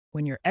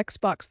When your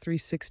Xbox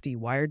 360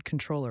 wired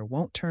controller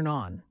won't turn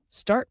on,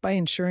 start by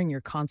ensuring your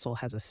console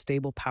has a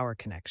stable power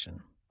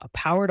connection. A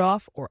powered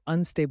off or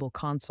unstable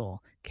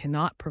console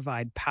cannot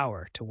provide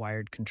power to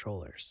wired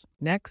controllers.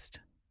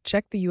 Next,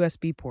 check the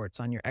USB ports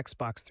on your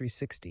Xbox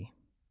 360.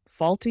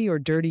 Faulty or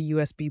dirty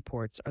USB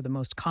ports are the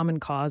most common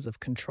cause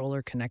of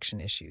controller connection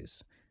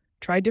issues.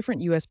 Try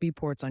different USB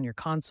ports on your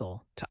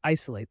console to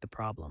isolate the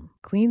problem.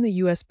 Clean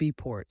the USB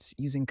ports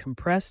using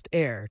compressed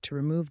air to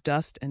remove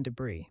dust and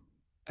debris.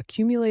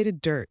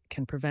 Accumulated dirt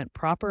can prevent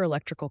proper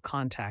electrical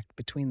contact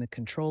between the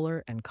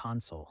controller and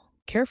console.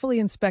 Carefully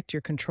inspect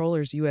your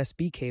controller's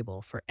USB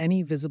cable for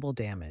any visible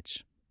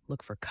damage.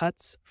 Look for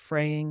cuts,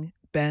 fraying,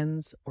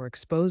 bends, or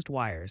exposed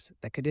wires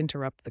that could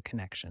interrupt the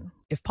connection.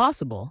 If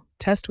possible,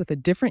 test with a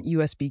different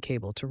USB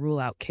cable to rule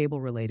out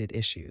cable-related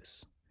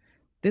issues.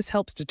 This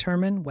helps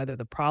determine whether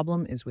the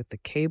problem is with the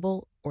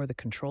cable or the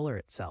controller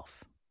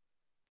itself.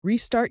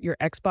 Restart your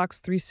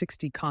Xbox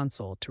 360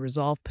 console to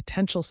resolve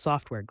potential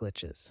software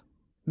glitches.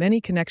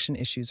 Many connection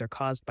issues are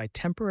caused by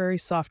temporary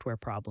software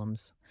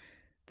problems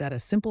that a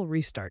simple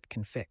restart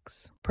can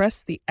fix.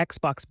 Press the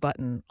Xbox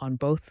button on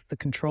both the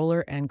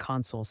controller and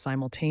console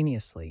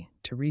simultaneously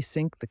to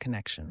resync the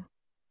connection.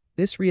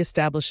 This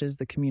reestablishes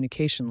the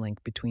communication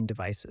link between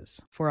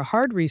devices. For a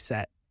hard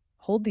reset,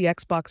 hold the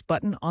Xbox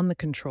button on the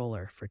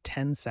controller for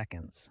 10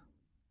 seconds.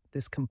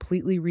 This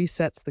completely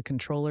resets the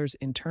controller's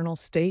internal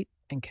state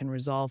and can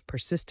resolve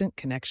persistent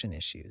connection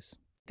issues.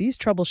 These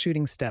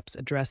troubleshooting steps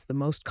address the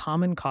most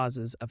common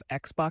causes of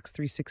Xbox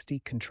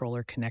 360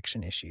 controller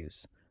connection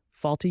issues: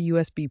 faulty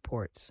USB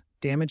ports,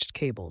 damaged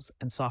cables,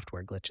 and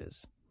software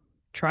glitches.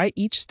 Try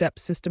each step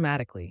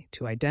systematically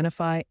to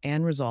identify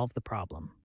and resolve the problem.